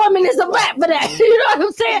modern day woman is a rap for that. You know what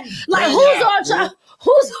I'm saying? Like, who's on trial?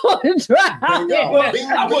 Who's on trial?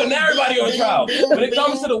 I'm putting everybody on trial. When it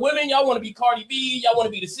comes to the women, y'all want to be Cardi B, y'all want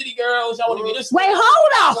to be the city girls, y'all want to be this. Wait,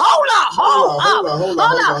 hold up.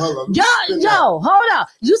 Yo, hold up.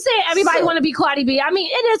 You said everybody want to be Cardi B. I mean,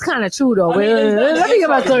 it is kind of true though. Let me get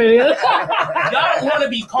my story. Y'all want to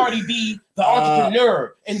be Cardi B, the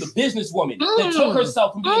entrepreneur and the businesswoman that took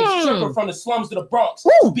herself from being a stripper from the slums to the Bronx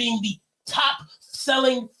to being the top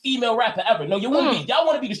selling female rapper ever. No, y'all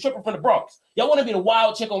want to be the stripper from the Bronx. Y'all want to be the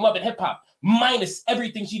wild chick on Love and Hip Hop, minus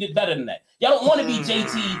everything she did better than that. Y'all don't want to be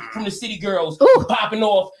JT from the City Girls popping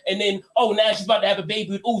off, and then, now she's about to have a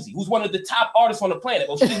baby with Uzi, who's one of the top artists on the planet.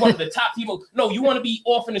 Or she's one of the top people. No, you want to be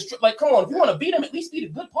off in the strip. Like, come on, if you want to beat them, at least be the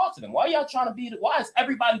good parts of them. Why y'all trying to be why is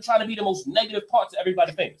everybody trying to be the most negative parts of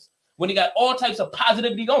everybody famous? When they got all types of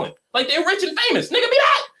positivity going. Like, they're rich and famous. Nigga, be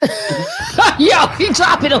that. Yo, he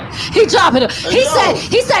dropping him. He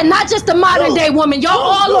said not just the modern day woman. Y'all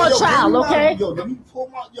all on trial, okay? Yo, let me pull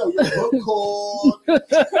my hook cord. Yo,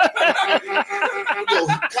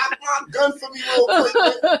 cock my gun for me real quick,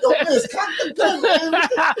 man. Yo, Miss, cock the gun, man.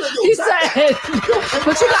 He said,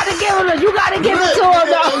 but you gotta give it to him,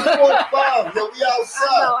 though. Yo, we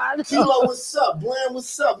outside. Kilo, what's up? Bland,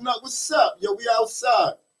 what's up? Nut, what's up? Yo, we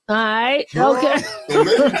outside. All right. Okay. Don't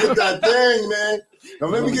make me get that thing, man.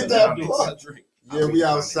 Don't make me get that part. Yeah, we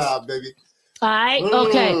outside, baby. All right.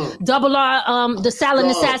 Okay. Double R. The Silent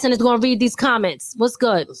Assassin is going to read these comments. What's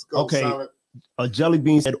good? Let's go. Okay. Silent. Jelly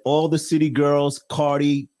Bean said all the city girls,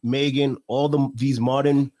 Cardi, Megan, all these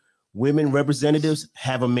modern women representatives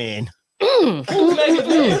have a man.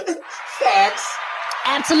 Facts.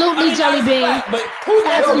 Absolutely, Jelly Bean. But who's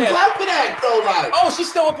clap for that though? Like, oh, she's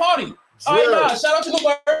still a party. All right, nah, shout out to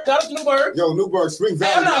Newburgh. Yo, Newburgh, Spring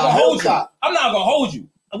Valley. I'm not gonna hold you.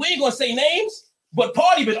 We ain't gonna say names, but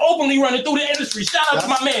Party been openly running through the industry. Shout out to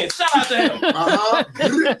my man. Shout out to him.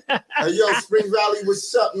 Hey, yo, Spring Valley,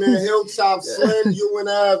 what's up, man? Hilltop, Slim,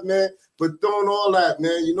 UNF, man. But throwing all that,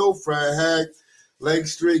 man. You know, Fred Hag, Lake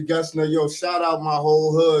Street, Gessner. Yo, shout out my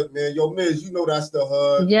whole hood, man. Yo, Miz, you know that's the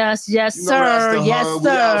hood. Yes, sir. Yes, sir. We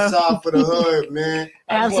outside for the hood, man.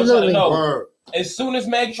 Absolutely. As soon as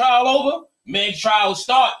Meg trial over, Meg trial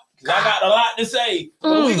start. Cause I got a lot to say.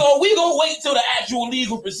 But we gonna wait till the actual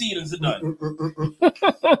legal proceedings are done.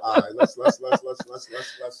 All right, let's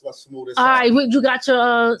smooth this out. All right, you got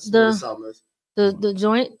your the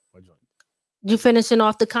joint. You finishing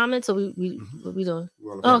off the comments, or what we doing?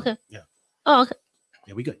 Oh, okay. Yeah. Oh, okay.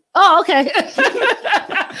 Yeah, we good. Oh, okay.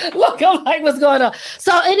 Look, I'm like, what's going on?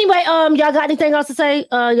 So anyway, y'all got anything else to say?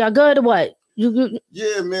 Y'all good or what?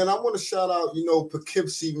 Yeah, man. I want to shout out,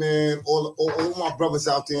 Poughkeepsie, man. All my brothers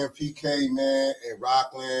out there in PK, man, and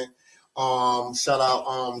Rockland. Shout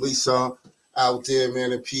out Lisa out there,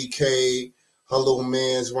 man, in PK. Her little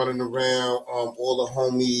man's running around. All the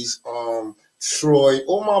homies, Troy,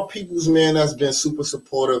 all my peoples, man, that's been super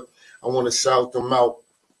supportive. I want to shout them out.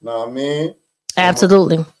 Know what I mean?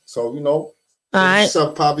 Absolutely. So, all right. What's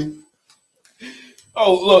up, Poppy?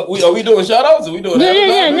 Oh, look, are we doing shout outs? Are we doing that?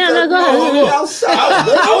 Yeah, no, go ahead. I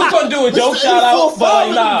was going to do a joke shout out,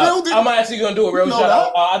 but I'm actually going to do a real shout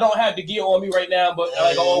out. I don't have the gear on me right now, but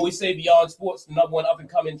like I always say, Beyond Sports, the number one up and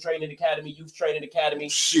coming training academy, youth training academy.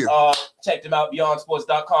 Check them out,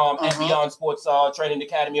 beyondsports.com and Beyond Sports Training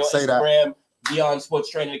Academy on Instagram, Beyond Sports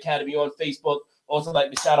Training Academy on Facebook. Also like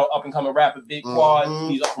to shout out up and coming rapper Big Quad.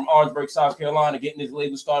 He's up from Orangeburg, South Carolina, getting his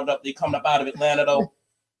label started up. They coming up out of Atlanta though.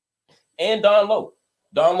 And Don Lowe.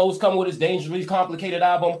 Don Lowe's coming with his Dangerously Complicated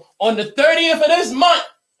album on the 30th of this month.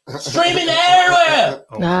 Streaming everywhere.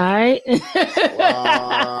 All right.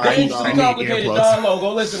 Dangerously Complicated Don Lowe.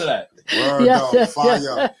 Go listen to that.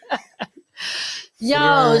 Fire.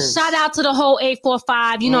 Yo, shout out to the whole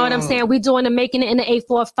 845. You know what I'm saying? We're doing the Making It in the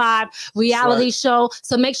 845 reality show.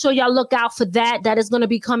 So make sure y'all look out for that. That is going to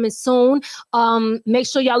be coming soon. Make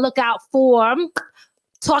sure y'all look out for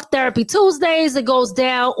Talk Therapy Tuesdays. It goes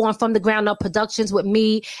down on From the Ground Up Productions with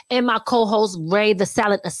me and my co-host Ray, the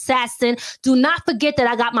Salad Assassin. Do not forget that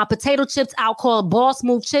I got my potato chips out called Boss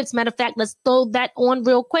Move Chips. Matter of fact, let's throw that on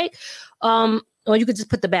real quick. Or you could just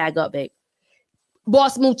put the bag up, babe.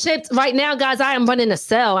 Boss Move Chips. Right now, guys, I am running a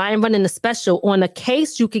sale. I am running a special on a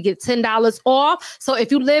case. You could get $10 off. So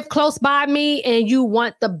if you live close by me and you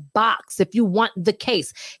want the box, if you want the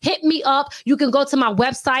case, hit me up. You can go to my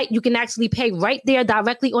website. You can actually pay right there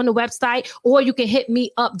directly on the website, or you can hit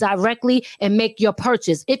me up directly and make your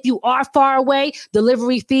purchase. If you are far away,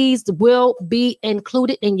 delivery fees will be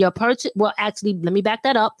included in your purchase. Well, actually, let me back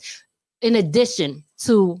that up. In addition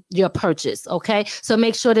to your purchase, okay? So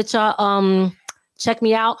make sure that y'all check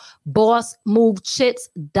me out,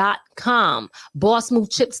 bossmovechips.com,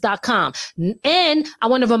 bossmovechips.com. And I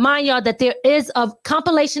want to remind y'all that there is a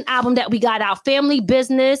compilation album that we got out, Family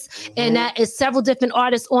Business, and that is several different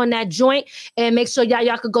artists on that joint. And make sure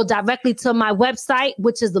y'all could go directly to my website,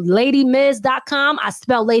 which is ladymiz.com. I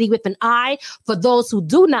spell lady with an I. For those who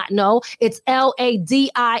do not know, it's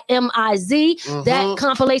LADIMIZ. That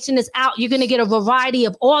compilation is out. You're going to get a variety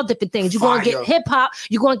of all different things. You're going to get hip hop,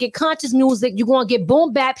 you're going to get conscious music, you're going to get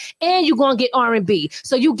boom bap, and you're gonna get R&B.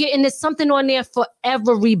 So you getting this something on there for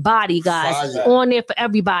everybody, guys. On there for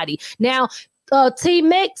everybody. Now, T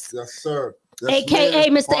Mix. Yes, sir. AKA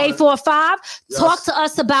Mr. 845. Yes. Talk to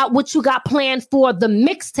us about what you got planned for the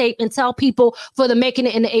mixtape and tell people for the Making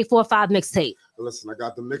It in the 845 mixtape. Listen, I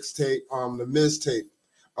got the mixtape, the Miz tape,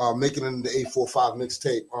 Making It in the 845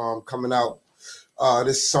 mixtape coming out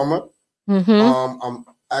this summer. I'm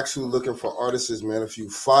actually looking for artists, man. If you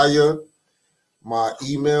fire, my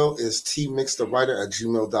email is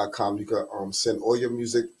tmixthewriter@gmail.com. You can send all your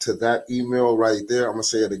music to that email right there. I'm going to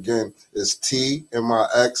say it again. It's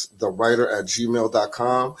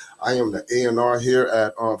tmixthewriter@gmail.com. I am the A&R here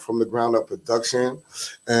at From the Ground Up Production.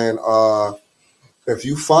 And if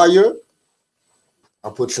you fire,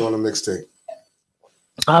 I'll put you on a mixtape.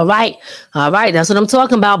 All right. That's what I'm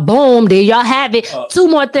talking about. Boom. There y'all have it. Two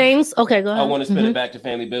more things. Okay, go ahead. I want to spin it back to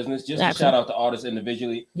Family Business. Just to shout out the artists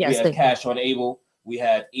individually. Yes, we have Cash on Abel. We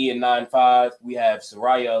have Ian95. We have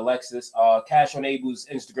Soraya Alexis. Cash on Abel's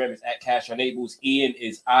Instagram is @Cash on Abel's. Ian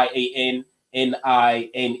is IANNINE5.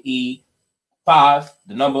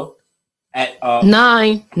 The number at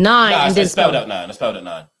nine. And then spelled out 9. I spelled out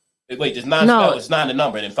 9. Wait, there's 9 spelled. It's 9 the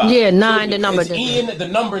number and then 5. Yeah, 9 the number. It's Ian the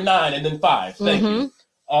number 9 and then 5. Thank you.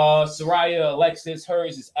 Soraya Alexis,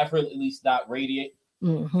 hers is effortlessly.radiant.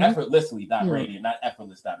 Effortlessly.radiant, not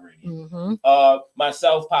effortless.radiant.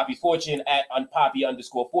 Myself, Poppy Fortune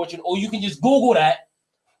 @unpoppy_fortune. Or you can just Google that,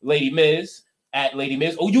 Lady Miz @Lady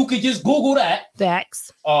Miz. Or you could just Google that.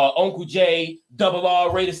 Facts. Uncle J,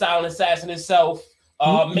 Ray the Silent Assassin himself.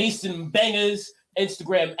 Mason Bangers,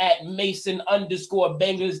 Instagram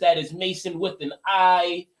 @Mason_Bangers. That is Mason with an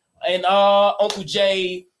I. And Uncle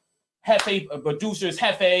J, Hefe, producers,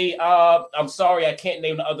 Hefe. I'm sorry, I can't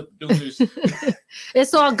name the other producers.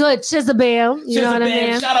 It's all good. Chizabam. You know what I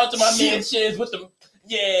mean? Shout out to my man Chiz with the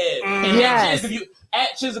Yes. Chiz, if you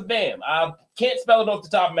 @Chizabam. I can't spell it off the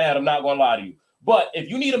top of my head. I'm not gonna lie to you. But if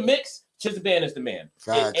you need a mix, Chizabam is the man.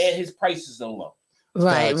 And his prices are low.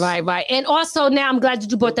 Right. And also now I'm glad that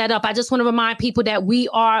you brought that up. I just want to remind people that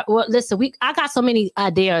I got so many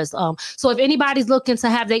ideas. So if anybody's looking to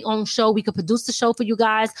have their own show, we could produce the show for you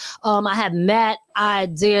guys. I have mad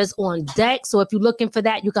ideas on deck. So if you're looking for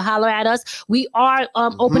that, you can holler at us. We are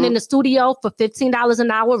opening the studio for $15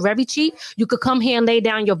 an hour, very cheap. You could come here and lay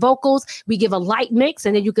down your vocals. We give a light mix,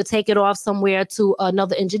 and then you could take it off somewhere to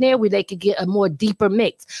another engineer where they could get a more deeper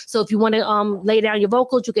mix. So if you want to lay down your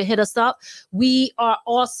vocals, you can hit us up. We are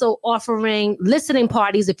also offering listening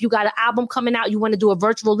parties. If you got an album coming out, you want to do a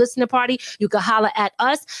virtual listening party, you can holler at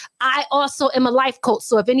us. I also am a life coach.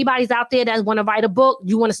 So if anybody's out there that want to write a book,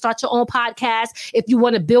 you want to start your own podcast, if you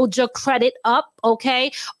want to build your credit up,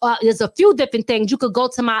 okay, there's a few different things. You could go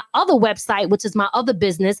to my other website, which is my other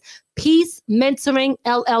business,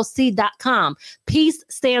 PeaceMentoringLLC.com. Peace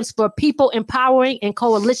stands for People Empowering and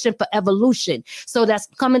Coalition for Evolution. So that's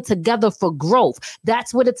coming together for growth.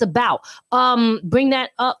 That's what it's about. Bring that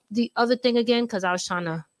up, the other thing again, because I was trying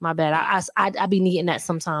to, my bad. I be needing that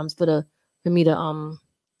sometimes for me to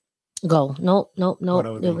go. Nope.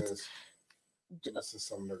 This is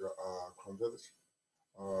some nigga Chrome Village.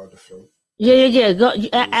 The film. Yeah. Go,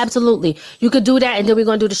 absolutely. You could do that, and then we're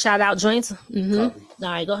gonna do the shout out joints. All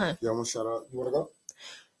right, go ahead. Yeah, I'm gonna shout out. You wanna go?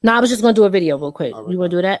 No, I was just gonna do a video real quick. Right. You wanna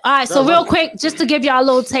do that? All right. So real quick, just to give y'all a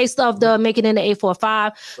little taste of the Making It in the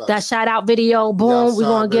 845, that shout out video. Boom. We're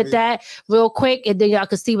gonna get that real quick, and then y'all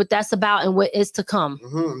can see what that's about and what is to come.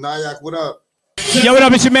 Nayak, what up? Yo, what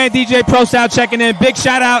up? It's your man DJ Pro Style checking in. Big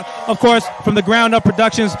shout out, of course, from the Ground Up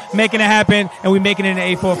Productions, making it happen, and we making it in the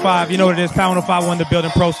 845. You know what it is, Power 105 the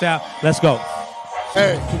building, Pro Style. Let's go.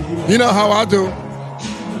 Hey, you know how I do.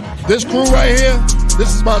 This crew right here,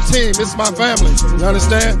 this is my team, this is my family. You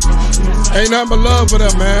understand? Ain't nothing but love for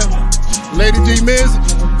them, man. Lady D Miz,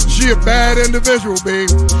 she a bad individual, B.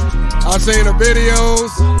 I seen her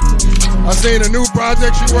videos. I seen a new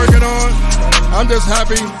project she working on. I'm just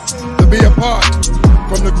happy to be a part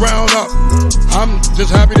from the ground up. I'm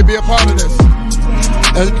just happy to be a part of this.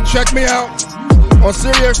 And check me out on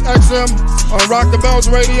Sirius XM, on Rock the Bells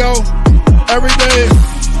Radio, every day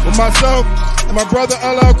with myself and my brother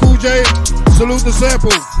LL Cool J. Salute the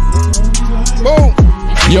sample. Boom.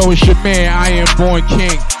 Yo, it's your man, I Am Born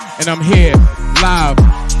King, and I'm here live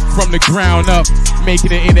from the ground up,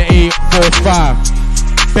 making it in the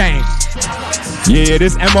 845. Bang. Yeah,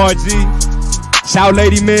 this MRG. Shout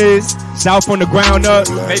Lady Miz. Shout from the ground up,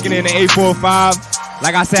 making it in the 845.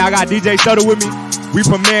 Like I said, I got DJ Shuttle with me. We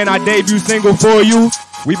premiering our debut single For You.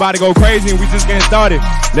 We about to go crazy and we just getting started.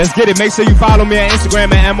 Let's get it. Make sure you follow me on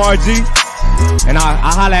Instagram at MRG. And I'll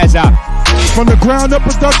holla at y'all. From the Ground Up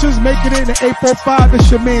Productions, making it in the 845.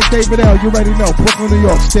 It's your man David L. You already know. Brooklyn, New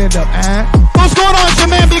York. Stand up, What's going on? It's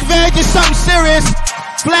your man Big Veg. It's something serious.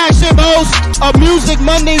 Flagship host of Music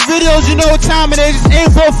Monday videos. You know what time it is.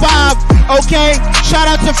 It's 845. Okay. Shout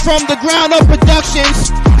out to From the Ground Up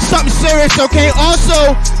Productions. Something serious. Okay.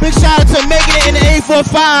 Also, big shout out to making it in the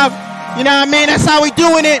 845. You know what I mean? That's how we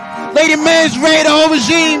doing it. Lady Miz, Ray, the whole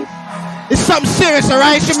regime. It's something serious, all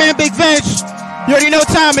right? It's your man Big Veg. You already know what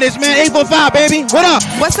time it is, man. 845, baby. What up?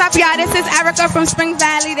 What's up, y'all? This is Erica from Spring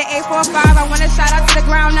Valley, the 845. I want to shout out to the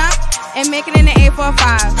ground up and make it in the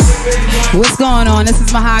 845. What's going on? This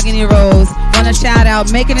is Mahogany Rose. Want to shout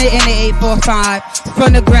out, making it in the 845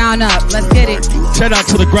 from the ground up. Let's get it. Shout out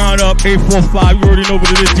to the ground up, 845. You already know what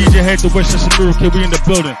it is. DJ Head, the West Central Miracle Kid. We in the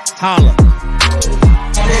building. Holla.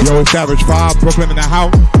 Yo, it's Savage 5, Brooklyn in the house.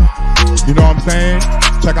 You know what I'm saying?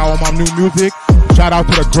 Check out all my new music. Shout out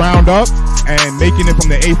to the ground up and making it from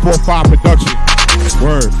the 845 production.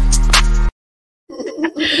 Word.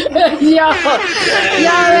 Y'all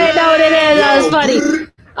already know what it is. That was funny.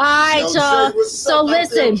 All right, y'all. So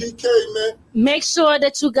listen, make sure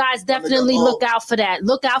that you guys definitely look out for that.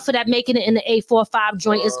 Look out for that. Making it in the 845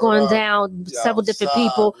 joint. It's going down. Several different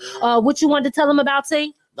people. What you wanted to tell them about,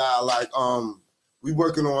 T? Nah, we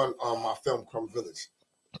working on my film Crumb Village.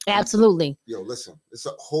 Absolutely. Yo, listen, it's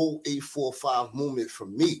a whole 845 movement for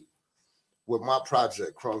me with my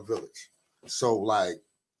project Crumb Village. So like,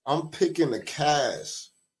 I'm picking the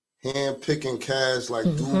cast, hand picking cast, like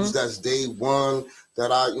dudes that's day one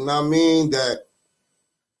that I, you know what I mean, that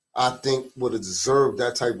I think would have deserved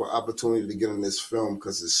that type of opportunity to get in this film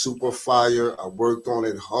because it's super fire. I worked on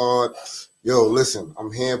it hard. Yo, listen,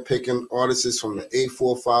 I'm hand picking artists from the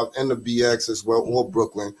 845 and the BX as well, or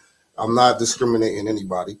Brooklyn. I'm not discriminating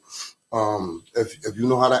anybody. If you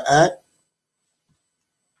know how to act,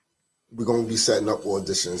 we're gonna be setting up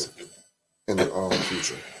auditions in the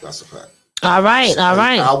future. That's a fact. All right, all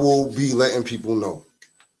right. I will be letting people know.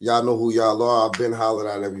 Y'all know who y'all are. I've been hollering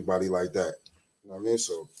at everybody like that. You know what I mean?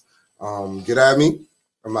 So get at me.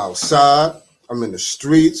 I'm outside. I'm in the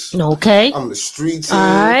streets. Okay. I'm in the streets. All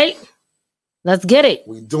right. Let's get it.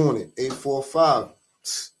 We doing it. 845.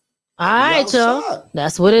 All right, y'all.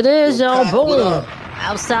 That's what it is, y'all. Boom.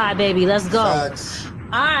 Outside, baby. Let's go. Facts.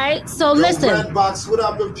 All right. So listen. Redbox, what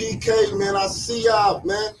up in PK, man? I see y'all,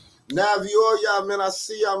 man. Navi, all y'all, man. I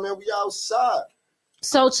see y'all, man. We outside.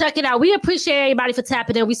 So check it out. We appreciate everybody for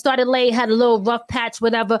tapping in. We started late, had a little rough patch,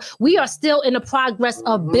 whatever. We are still in the progress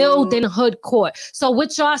of building Hood Court. So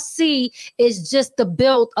what y'all see is just the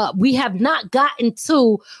build up. We have not gotten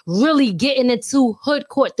to really getting into Hood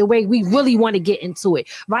Court the way we really want to get into it.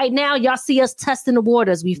 Right now, y'all see us testing the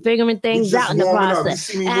waters. We figuring things out in the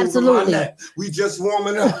process. Absolutely. We just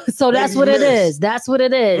warming up. So that's what it is. That's what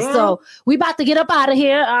it is. So we about to get up out of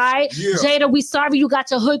here. All right. Yeah. Jada, we sorry you got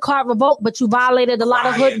your Hood card revoked, but you violated the lot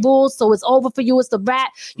of Hood rules, so it's over for you. It's the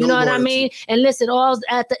rat. You know what I mean? And listen, all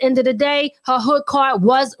at the end of the day, her Hood card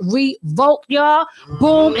was revoked, y'all.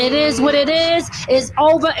 Boom. It is what it is. It's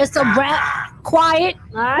over. It's a wrap. Quiet.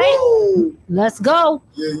 All right. Woo. Let's go.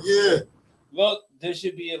 Yeah. Look, this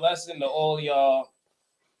should be a lesson to all y'all.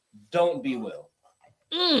 Don't be Will.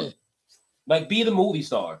 Like, be the movie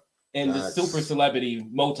star and the super celebrity,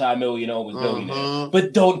 multi-millionaire, almost billionaire.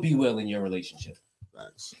 But don't be Will in your relationship.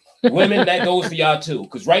 Women, that goes for y'all too.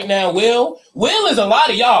 Because right now, Will is a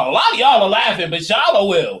lot of y'all. A lot of y'all are laughing, but y'all are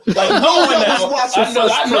Will. Like, come on now.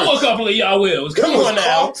 I know a couple of y'all Wills. Come on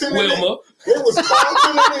now, Wilma. It was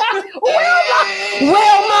Carlton in it.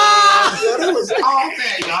 Wilma! was out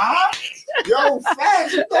there, y'all. Yo,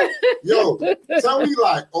 facts. Yo, tell me,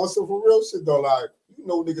 like, also for real shit, though, like, you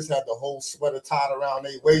know, niggas had the whole sweater tied around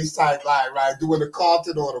their waist tight, like, right, doing the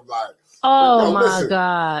Carlton on them, like. Oh, yo, my listen,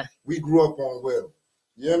 God. We grew up on Will.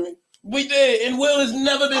 You hear me? We did, and Will has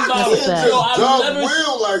never been violent.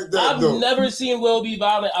 I've never seen Will be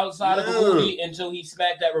violent outside of the movie until he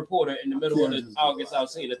smacked that reporter in the middle of the August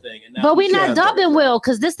Alsina thing. And but we're not dubbing Will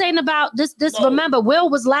because this ain't about this. No. Remember, Will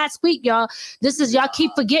was last week, y'all. This is y'all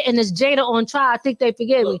keep forgetting this Jada on trial. I think they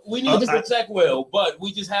forget me. We need to protect Will, but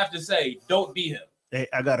we just have to say, don't be him. Hey,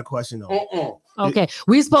 I got a question though. Okay,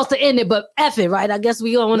 we supposed to end it, but F it, right? I guess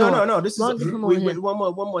we going on. No. This is one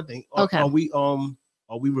more thing. Okay.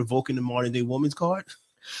 Are we revoking the modern day woman's card?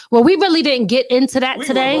 Well, we really didn't get into that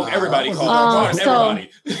today. Everybody called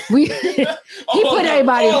everybody. He put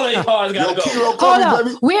everybody. Hold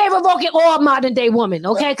on, we ain't revoking all modern day women,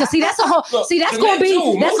 okay? Because that's a whole. That's gonna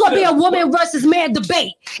be a woman versus man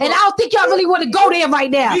debate, and I don't think y'all really want to go there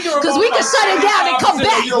right now because we can shut it down and come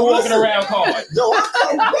back.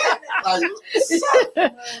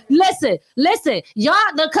 Listen, y'all,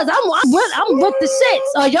 because I'm with the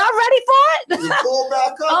shits. Are y'all ready for it?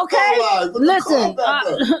 Okay, listen.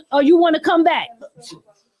 Oh, you want to come back?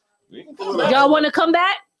 Y'all want to come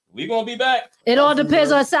back? We gonna be back. It all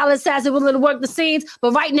depends on Silent Assassin willing to work the scenes.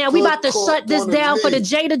 But right now, we about to shut this down for the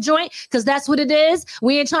Jada joint because that's what it is.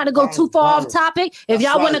 We ain't trying to go too far off topic. If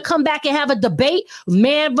y'all want to come back and have a debate,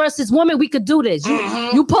 man versus woman, we could do this.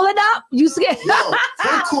 You pull it up. You scared?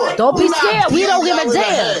 Don't be scared. We don't give a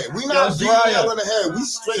damn. We not beating y'all in the head. We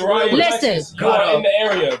straight. Listen, you are in the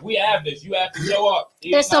area. We have this. You have to show up.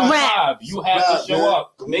 It's a wrap. You have to show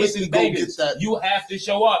up. Mason Davis, you have to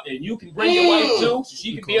show up, and you can bring your wife too, so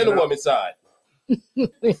she can be on the woman's side.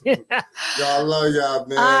 Y'all love y'all,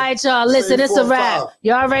 man. All right, y'all. Listen, it's a wrap.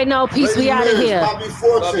 Y'all already know. Peace. We out of here.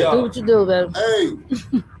 Do what you do, man. Hey,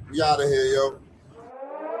 we out of here, yo.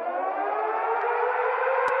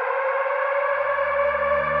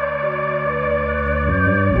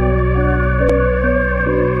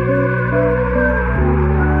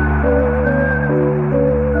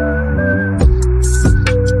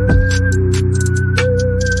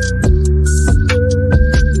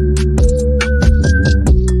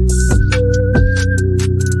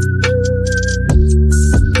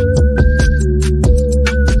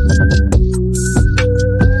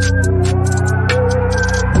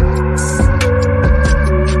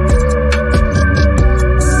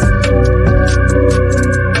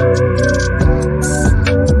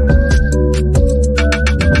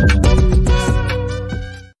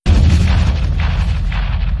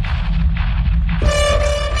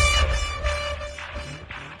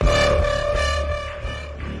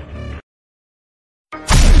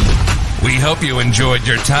 Hope you enjoyed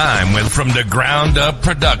your time with From the Ground Up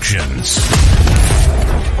Productions.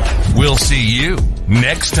 We'll see you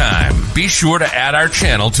next time. Be sure to add our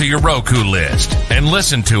channel to your Roku list and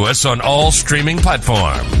listen to us on all streaming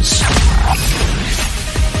platforms.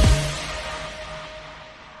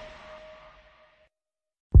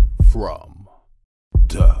 From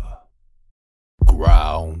the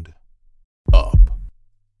ground up.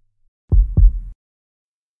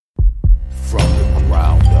 From the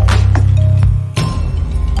ground up.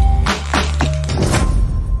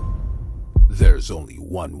 There's only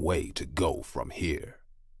one way to go from here.